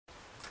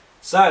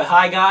So,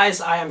 hi guys,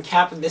 I am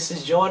Cap and this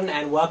is Jordan,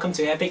 and welcome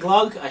to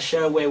Epiclogue, a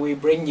show where we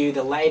bring you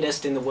the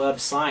latest in the world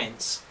of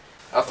science.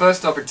 Our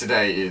first topic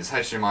today is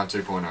HDMI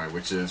 2.0,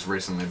 which has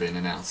recently been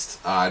announced.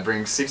 It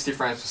brings 60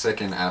 frames per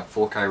second at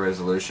 4K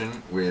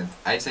resolution with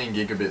 18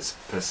 gigabits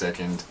per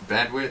second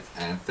bandwidth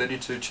and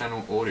 32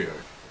 channel audio.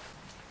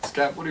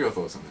 Cap, what are your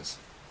thoughts on this?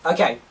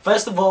 Okay,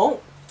 first of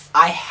all,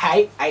 I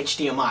hate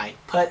HDMI.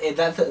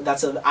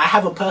 I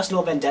have a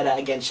personal vendetta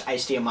against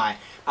HDMI.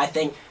 I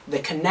think the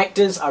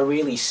connectors are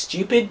really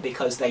stupid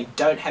because they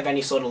don't have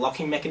any sort of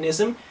locking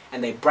mechanism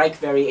and they break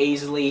very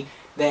easily.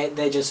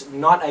 They're just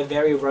not a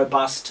very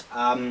robust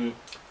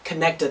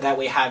connector that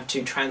we have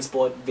to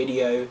transport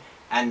video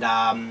and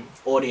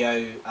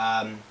audio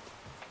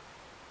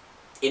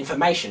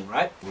information,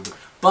 right?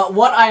 But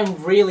what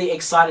I'm really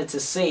excited to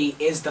see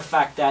is the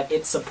fact that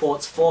it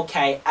supports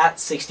 4K at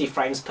 60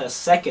 frames per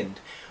second.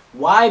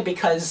 Why?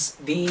 Because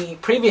the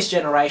previous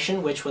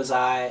generation, which was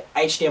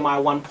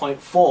HDMI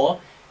 1.4,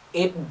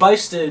 it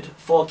boasted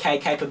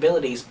 4K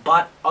capabilities,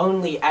 but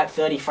only at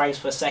 30 frames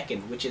per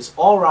second, which is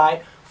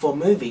alright for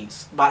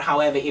movies. But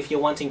however, if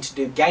you're wanting to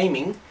do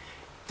gaming,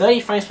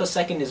 30 frames per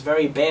second is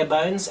very bare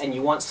bones, and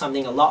you want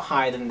something a lot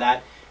higher than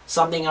that,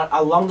 something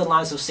along the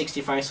lines of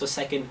 60 frames per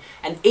second.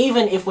 And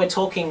even if we're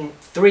talking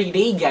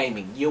 3D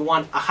gaming, you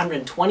want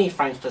 120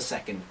 frames per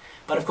second.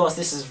 But of course,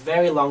 this is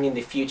very long in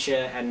the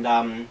future,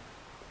 and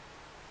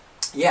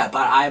yeah,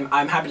 but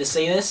I'm happy to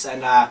see this,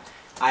 and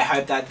I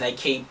hope that they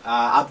keep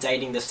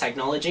updating this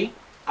technology.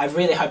 I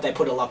really hope they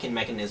put a lock-in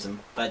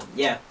mechanism, but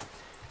yeah.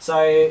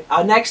 So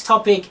our next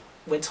topic,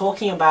 we're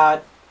talking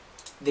about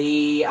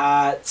the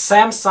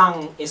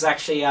Samsung is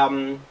actually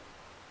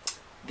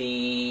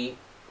the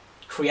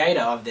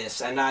creator of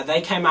this, and they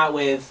came out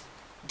with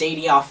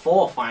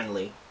DDR4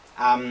 finally.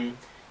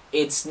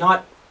 It's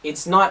not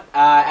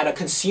at a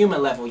consumer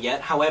level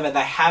yet. However,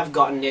 they have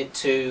gotten it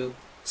to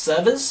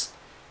servers,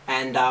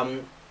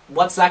 and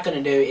what's that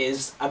going to do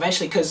is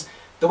eventually, because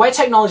the way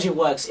technology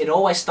works, it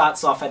always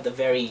starts off at the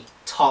very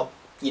top,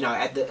 you know,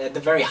 at the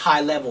very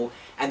high level,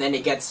 and then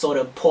it gets sort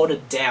of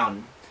ported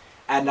down.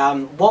 And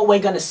what we're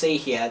going to see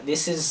here,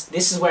 this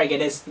is where it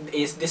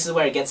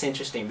gets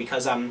interesting,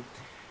 because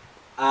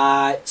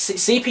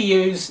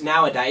CPUs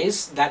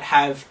nowadays that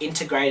have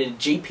integrated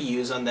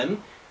GPUs on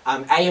them,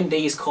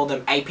 AMDs call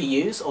them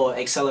APUs, or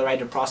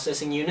accelerated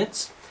processing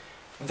units.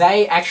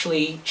 They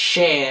actually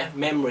share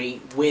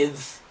memory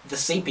with the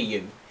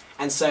CPU,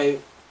 and so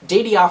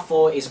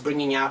DDR4 is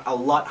bringing out a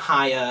lot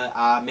higher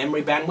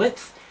memory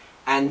bandwidth,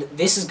 and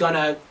this is going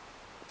to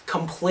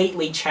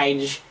completely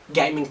change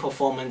gaming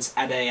performance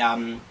at a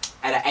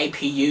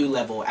APU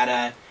level,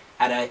 at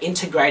a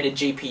integrated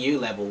GPU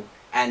level.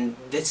 And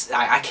this,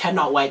 I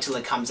cannot wait till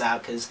it comes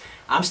out, because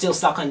I'm still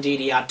stuck on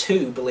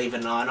DDR2, believe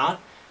it or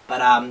not. But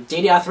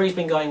DDR3 has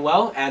been going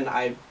well, and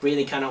I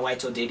really cannot wait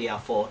till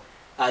DDR4.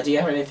 Do you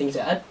have anything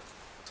to add?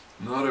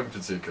 Not in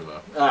particular.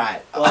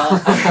 Alright,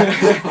 well,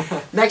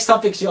 next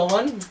topic's your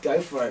one. Go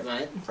for it,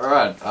 mate.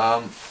 Alright,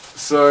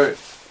 so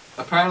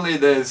apparently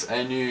there's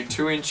a new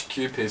 2-inch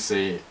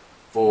QPC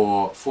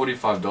for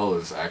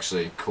 $45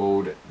 actually,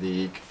 called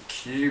the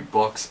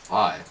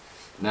CuBox-i.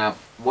 Now,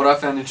 what I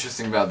found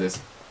interesting about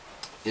this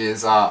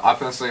is I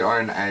personally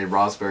own a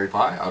Raspberry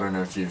Pi. I don't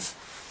know if you've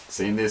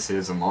seen this.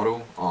 Here's a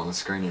model on the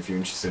screen if you're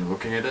interested in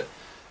looking at it.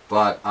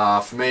 But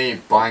for me,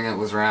 buying it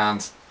was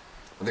around,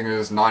 I think it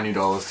was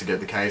 $90 to get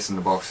the case and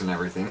the box and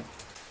everything.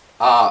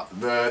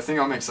 The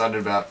thing I'm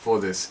excited about for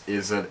this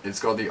is that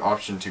it's got the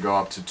option to go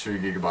up to 2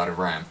 GB of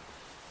RAM.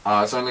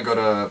 It's only got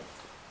a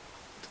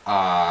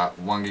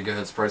 1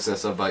 GHz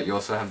processor, but you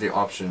also have the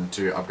option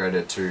to upgrade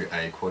it to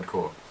a quad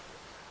core.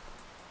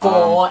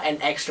 For an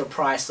extra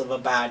price of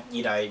about,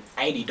 you know,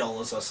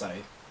 $80 or so.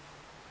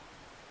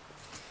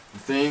 The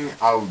thing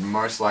I would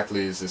most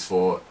likely use this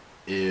for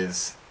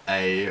is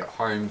a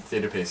home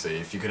theatre PC.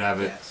 If you could have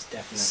it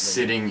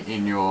sitting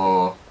in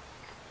your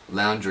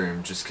lounge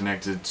room, just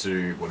connected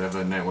to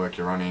whatever network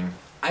you're running.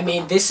 I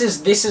mean, this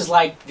is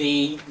like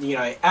the, you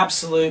know,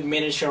 absolute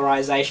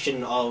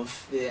miniaturization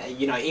of,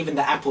 you know, even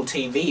the Apple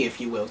TV,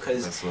 if you will.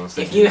 Because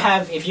if you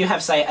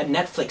have say a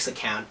Netflix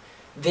account,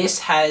 this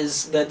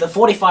has the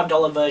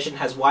 $45 version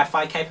has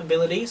Wi-Fi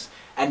capabilities,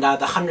 and the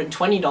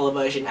 $120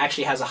 version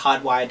actually has a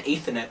hardwired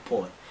Ethernet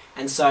port.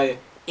 And so,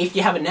 if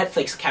you have a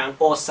Netflix account,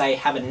 or say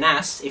have a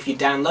NAS, if you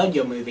download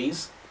your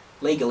movies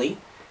legally,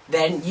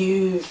 then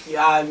you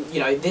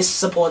know, this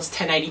supports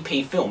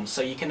 1080p films,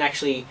 so you can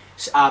actually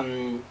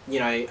you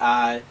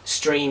know,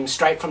 stream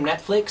straight from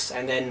Netflix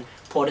and then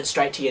port it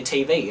straight to your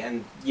TV,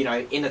 and you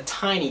know, in a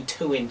tiny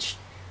 2-inch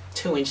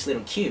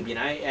little cube, you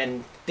know.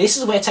 And this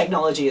is where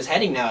technology is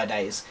heading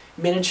nowadays,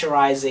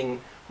 miniaturizing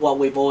what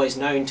we've always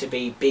known to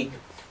be big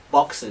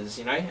boxes,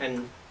 you know.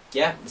 And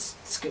yeah,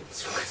 it's good.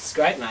 It's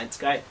great, mate. It's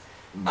great.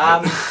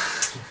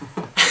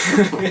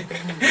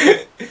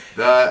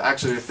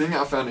 Actually, the thing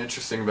I found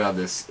interesting about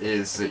this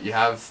is that you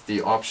have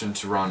the option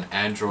to run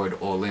Android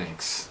or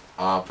Linux.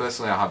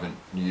 Personally, I haven't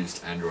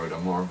used Android.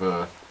 I'm more of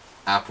a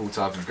Apple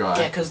type of guy.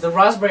 Yeah, because the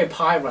Raspberry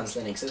Pi runs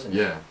Linux, isn't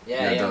it?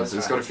 Yeah, it does.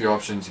 It's right. got a few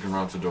options. You can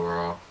run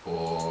Fedora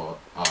or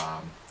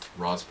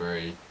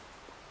Raspberry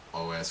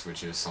OS,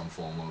 which is some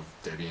form of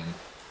Debian.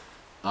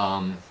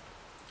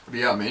 But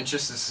yeah, I'm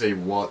interested to see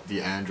what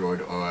the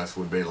Android OS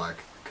would be like,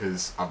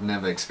 because I've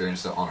never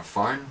experienced it on a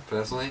phone,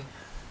 personally.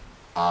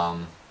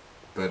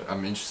 But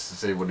I'm interested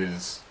to see what it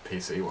is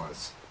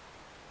PC-wise.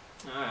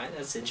 Alright,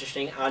 that's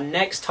interesting. Our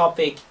next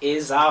topic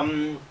is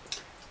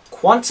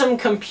quantum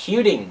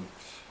computing.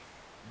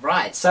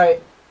 Right,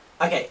 so,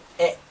 okay,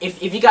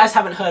 if you guys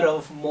haven't heard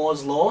of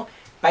Moore's Law,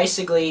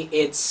 basically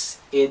it's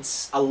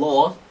a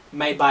law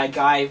made by a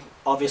guy,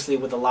 obviously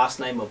with the last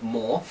name of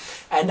Moore,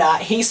 and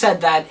he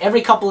said that every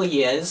couple of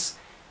years,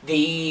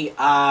 the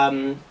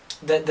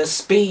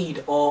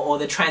speed or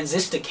the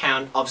transistor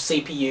count of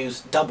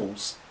CPUs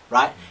doubles,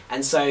 right?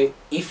 And so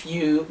if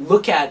you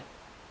look at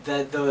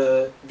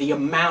the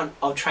amount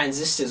of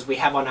transistors we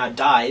have on our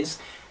dies,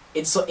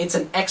 it's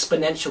an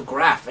exponential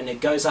graph, and it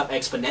goes up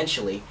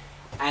exponentially.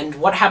 And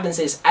what happens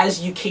is,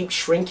 as you keep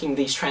shrinking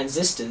these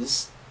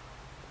transistors,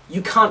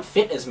 you can't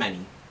fit as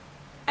many.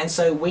 And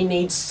so we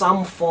need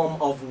some form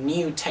of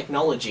new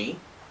technology,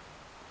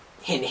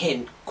 hint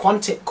hint,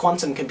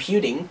 quantum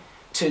computing,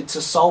 to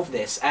solve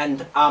this.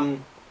 And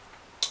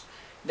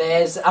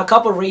there's a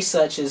couple of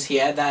researchers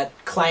here that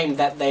claim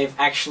that they've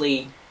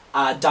actually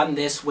done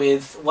this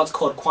with what's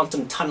called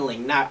quantum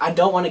tunneling. Now, I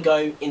don't want to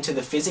go into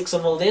the physics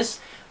of all this,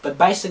 but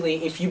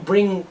basically if you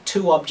bring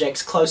two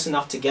objects close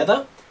enough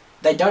together,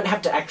 they don't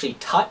have to actually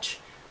touch,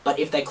 but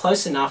if they're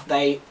close enough,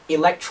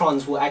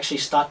 electrons will actually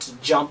start to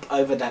jump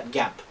over that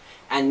gap.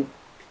 And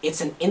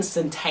it's an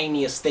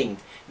instantaneous thing.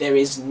 There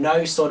is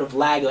no sort of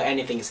lag or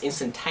anything. It's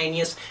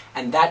instantaneous,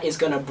 and that is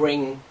going to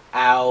bring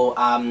our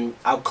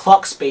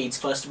clock speeds,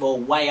 first of all,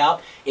 way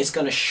up. It's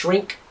going to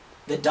shrink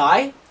the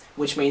die,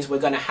 which means we're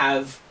going to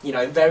have, you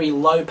know, very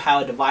low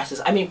power devices.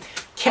 I mean,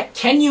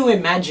 can you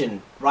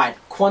imagine, right,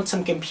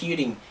 quantum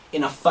computing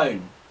in a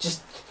phone?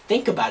 Just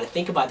think about it.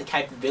 Think about the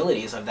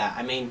capabilities of that.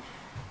 I mean,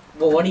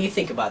 well, what do you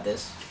think about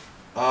this?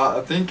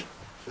 I think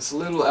it's a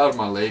little out of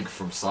my league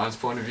from science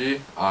point of view.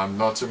 I'm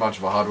not too much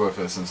of a hardware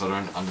person, so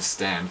I don't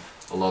understand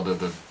a lot of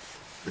the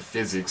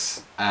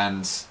physics.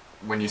 And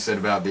when you said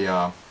about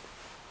the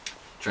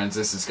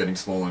transistors getting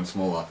smaller and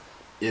smaller,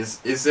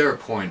 is there a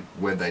point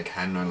where they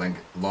can no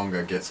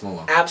longer get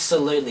smaller?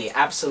 Absolutely,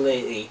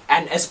 absolutely.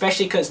 And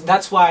especially because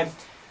that's why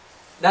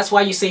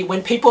you see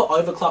when people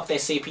overclock their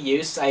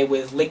CPUs, say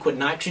with liquid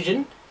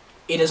nitrogen,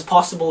 it is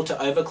possible to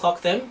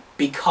overclock them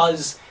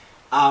because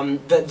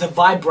the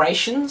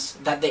vibrations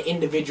that the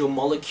individual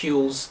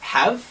molecules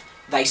have,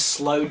 they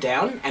slow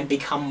down and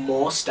become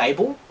more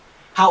stable.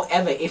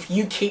 However, if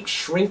you keep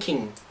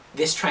shrinking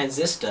this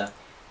transistor,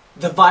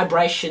 the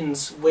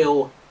vibrations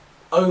will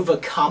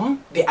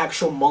overcome the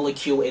actual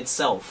molecule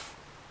itself.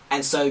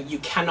 And so you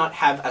cannot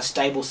have a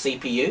stable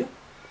CPU.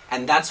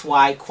 And that's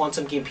why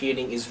quantum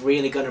computing is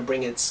really going to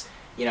bring its,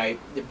 you know,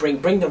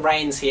 bring the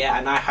reins here.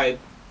 And I hope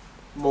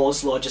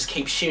Moore's Law just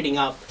keeps shooting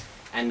up.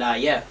 And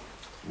yeah.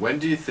 When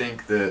do you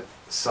think that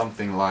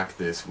something like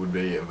this would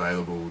be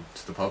available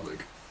to the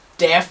public?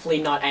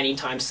 Definitely not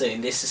anytime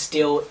soon. This is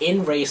still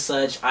in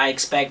research. I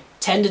expect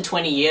 10 to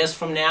 20 years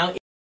from now it will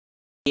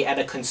be at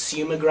a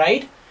consumer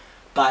grade,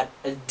 but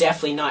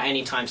definitely not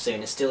anytime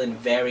soon. It's still in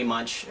very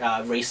much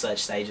research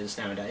stages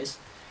nowadays.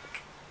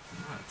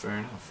 Alright, fair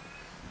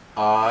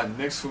enough.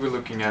 Next we'll be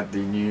looking at the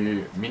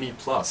new Mini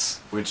Plus,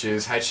 which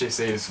is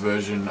HTC's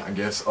version, I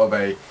guess, of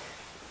a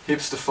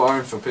hipster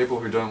phone for people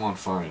who don't want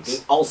phones.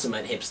 The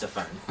ultimate hipster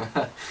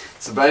phone.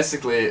 So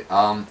basically,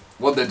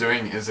 what they're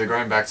doing is they're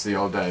going back to the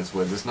old days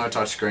where there's no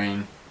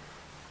touchscreen,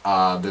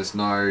 there's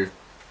no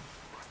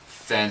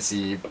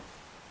fancy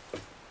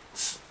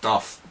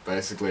stuff,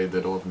 basically,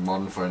 that all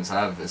modern phones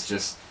have. It's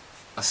just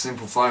a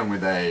simple phone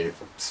with a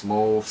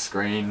small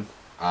screen,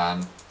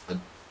 a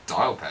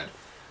dial pad.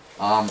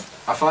 I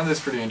find this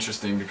pretty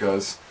interesting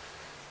because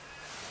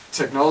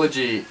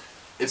technology,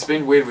 it's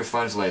been weird with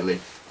phones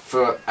lately.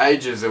 For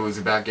ages it was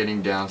about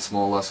getting down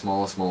smaller,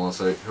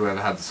 so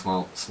whoever had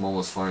the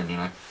smallest phone, you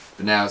know.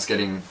 But now it's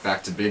getting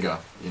back to bigger,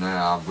 you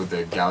know, with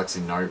the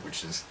Galaxy Note,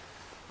 which is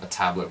a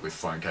tablet with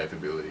phone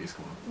capabilities.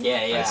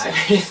 Yeah, yeah.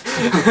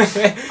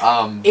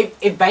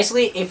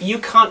 If you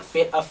can't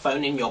fit a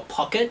phone in your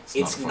pocket,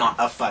 it's not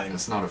a phone.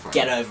 It's not a phone.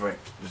 Get over it.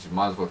 You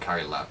might as well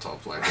carry a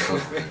laptop, like, it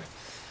doesn't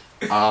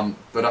do.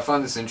 But I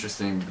find this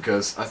interesting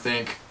because I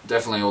think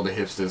definitely all the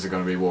hipsters are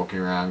going to be walking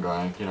around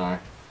going, you know,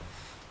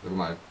 look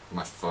at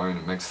my phone,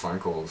 it makes phone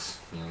calls,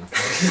 you know.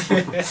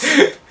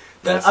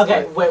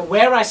 Okay,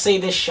 where I see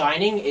this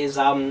shining is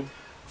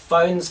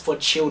phones for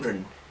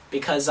children,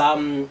 because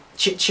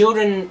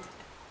children,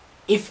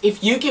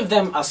 if you give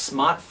them a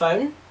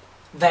smartphone,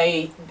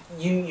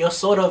 you're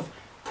sort of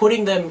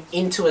putting them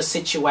into a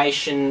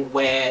situation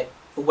where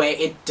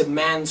it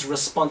demands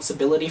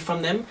responsibility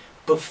from them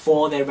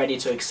before they're ready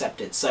to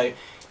accept it. So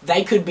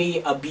they could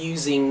be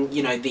abusing,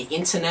 you know, the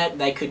internet.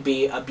 They could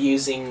be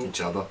abusing each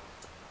other.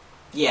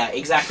 Yeah,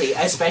 exactly.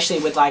 Especially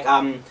with like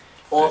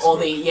all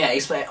the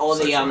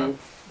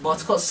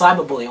what's called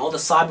cyberbullying, all the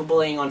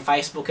cyberbullying on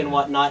Facebook and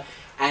whatnot,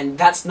 and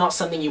that's not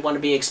something you want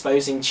to be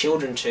exposing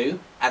children to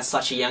at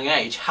such a young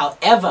age.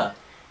 However,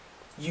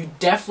 you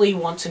definitely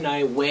want to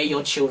know where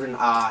your children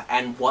are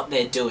and what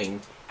they're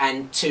doing,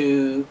 and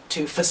to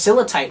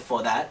facilitate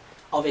for that,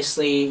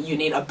 obviously you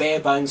need a bare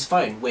bones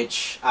phone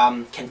which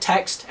can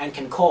text and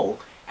can call,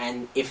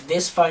 and if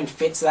this phone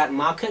fits that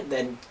market,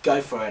 then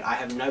go for it. I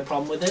have no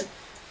problem with it.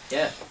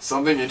 Yeah.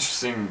 Something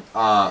interesting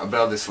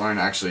about this phone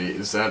actually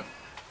is that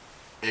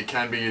it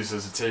can be used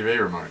as a TV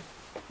remote,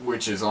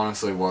 which is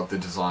honestly what the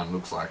design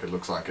looks like. It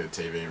looks like a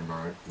TV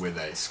remote with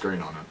a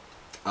screen on it.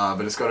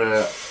 But it's got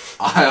a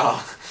IR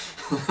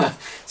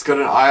it's got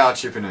an IR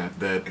chip in it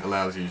that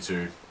allows you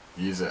to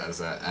use it as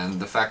that, and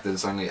the fact that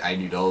it's only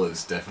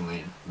 $80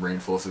 definitely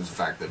reinforces the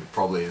fact that it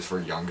probably is for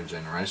a younger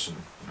generation,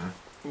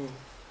 you know?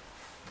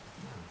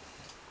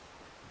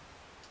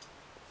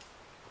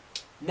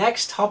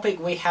 Next topic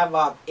we have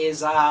up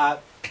is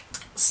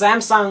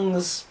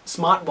Samsung's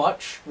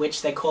smartwatch,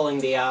 which they're calling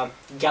the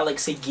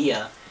Galaxy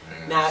Gear.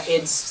 Yeah. Now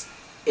it's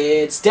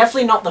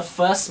definitely not the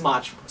first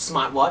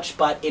smartwatch,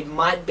 but it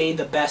might be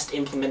the best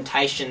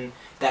implementation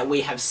that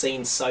we have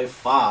seen so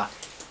far.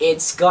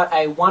 It's got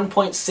a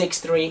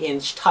 1.63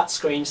 inch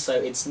touchscreen, so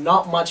it's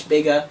not much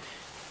bigger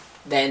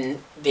than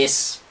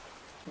this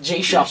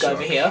G-Shock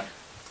over here.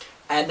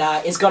 And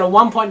it's got a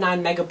 1.9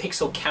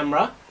 megapixel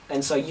camera,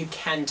 and so you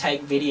can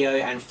take video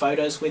and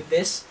photos with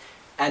this.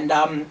 And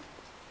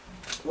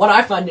what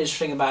I find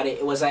interesting about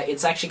it was that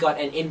it's actually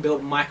got an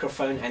inbuilt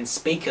microphone and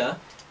speaker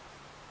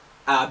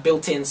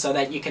built in, so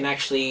that you can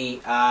actually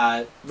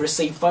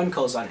receive phone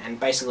calls on and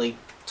basically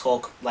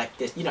talk like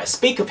this. You know,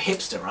 speak of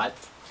hipster, right?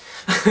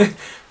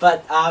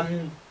 But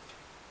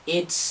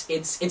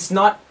it's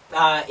not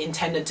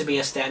intended to be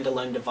a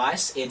standalone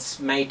device. It's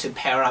made to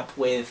pair up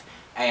with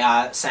a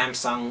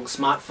Samsung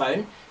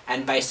smartphone,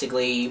 and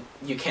basically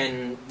you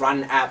can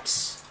run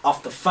apps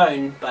off the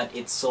phone, but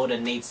it sort of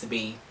needs to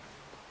be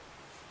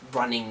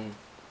running,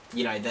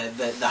 you know,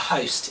 the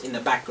host in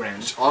the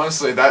background.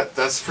 Honestly,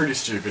 that's pretty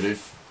stupid.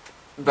 If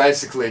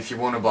you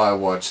want to buy a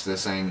watch, they're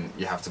saying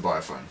you have to buy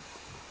a phone.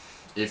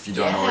 If you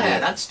don't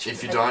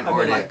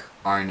already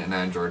own an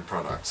Android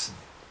product,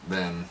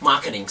 then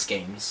marketing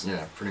schemes.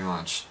 Yeah, pretty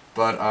much.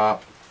 But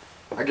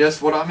I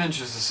guess what I'm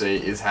interested to see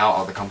is how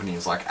other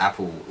companies like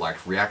Apple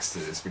reacts to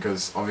this,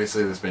 because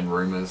obviously there's been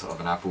rumors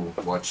of an Apple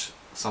Watch,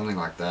 something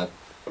like that.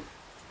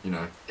 You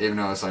know, even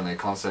though it's only a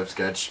concept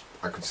sketch,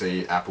 I could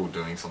see Apple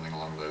doing something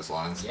along those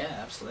lines. Yeah,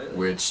 absolutely.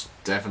 Which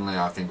definitely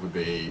I think would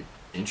be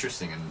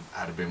interesting and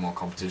add a bit more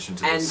competition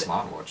to the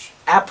smartwatch.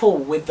 Apple,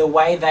 with the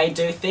way they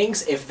do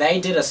things, if they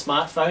did a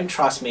smartphone,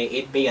 trust me,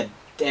 it'd be a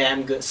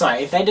damn good...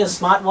 Sorry, if they did a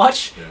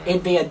smartwatch,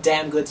 it'd be a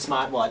damn good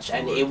smartwatch,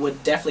 and it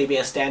would definitely be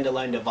a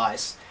standalone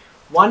device.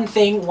 One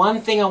thing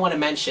I want to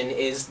mention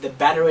is the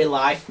battery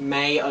life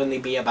may only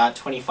be about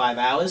 25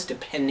 hours,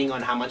 depending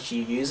on how much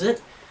you use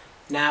it.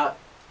 Now,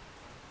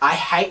 I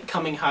hate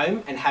coming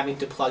home and having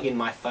to plug in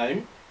my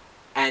phone,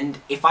 and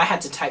if I had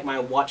to take my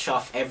watch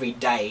off every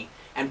day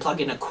and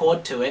plug in a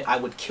cord to it, I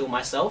would kill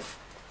myself.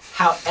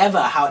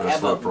 However,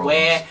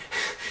 where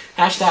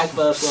hashtag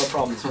first world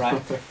problems,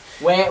 right?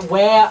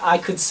 where I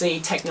could see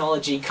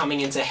technology coming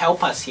in to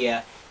help us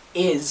here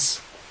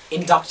is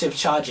inductive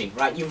charging,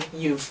 right?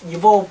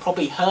 You've all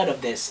probably heard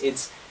of this.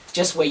 It's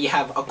just where you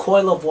have a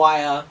coil of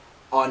wire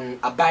on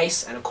a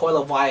base and a coil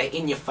of wire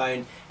in your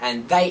phone,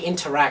 and they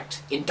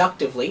interact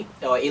inductively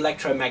or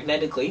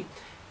electromagnetically,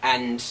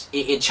 and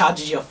it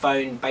charges your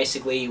phone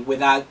basically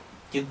without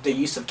the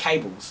use of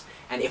cables.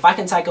 And if I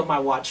can take off my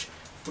watch,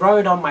 throw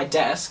it on my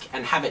desk,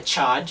 and have it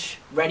charge,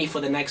 ready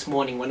for the next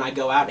morning when I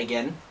go out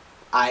again,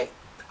 I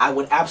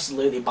would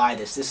absolutely buy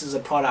this. This is a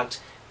product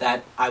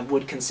that I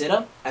would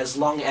consider, as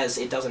long as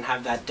it doesn't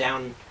have that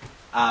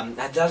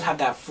that doesn't have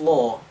that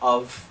flaw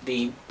of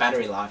the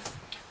battery life.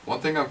 One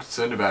thing I'm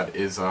concerned about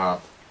is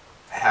how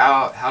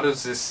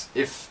does this,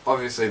 if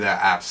obviously there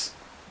are apps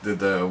that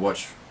the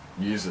watch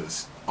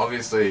uses,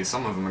 obviously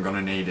some of them are going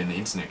to need an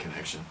internet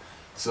connection.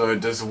 So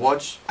does the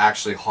watch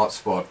actually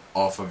hotspot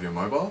off of your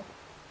mobile?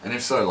 And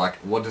if so, like,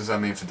 what does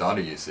that mean for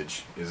data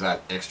usage? Is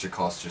that extra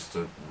cost just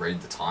to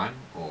read the time,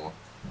 or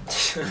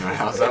you know,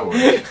 how's that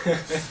work?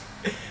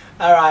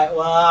 All right.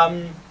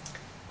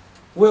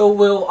 Well,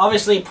 we'll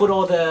obviously put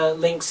all the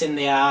links in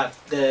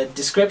the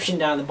description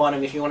down the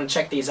bottom if you want to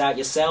check these out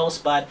yourselves.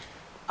 But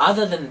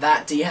other than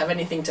that, do you have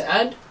anything to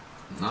add?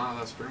 No,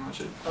 that's pretty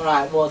much it. All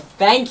right. Well,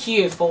 thank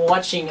you for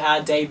watching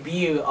our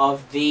debut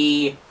of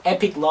the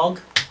Epiclogue.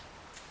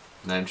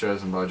 Name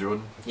chosen by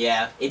Jordan.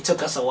 Yeah, it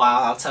took us a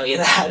while, I'll tell you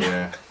that.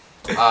 Yeah.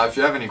 If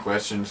you have any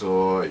questions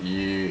or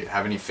you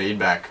have any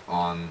feedback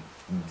on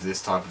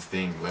this type of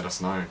thing, let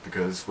us know,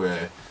 because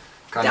we're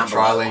kind of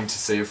trialing to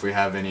see if we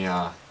have any,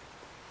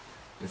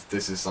 if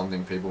this is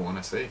something people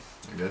want to see,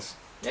 I guess.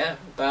 Yeah,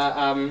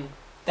 but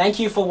thank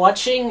you for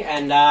watching,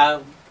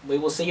 and we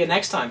will see you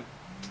next time.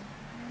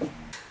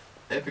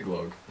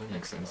 Epiclogue, that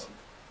makes sense.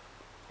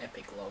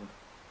 Epiclogue.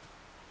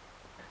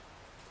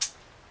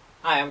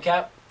 Hi, I'm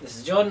Cap. This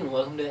is Jordan.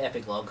 Welcome to the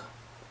Epiclogue.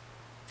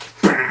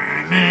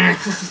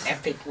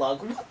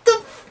 Epiclogue. What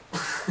the?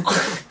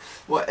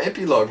 What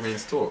Epiclogue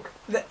means talk.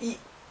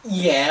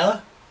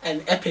 Yeah,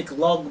 and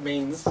Epiclogue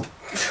means. Welcome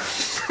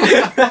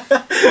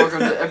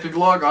to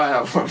Epiclogue. I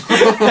have one.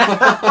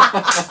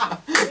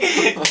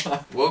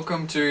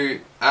 Welcome to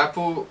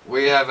Apple.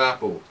 We have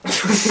Apple.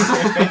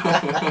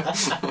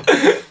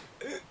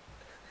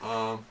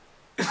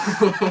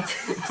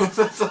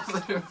 That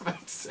doesn't even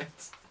make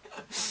sense.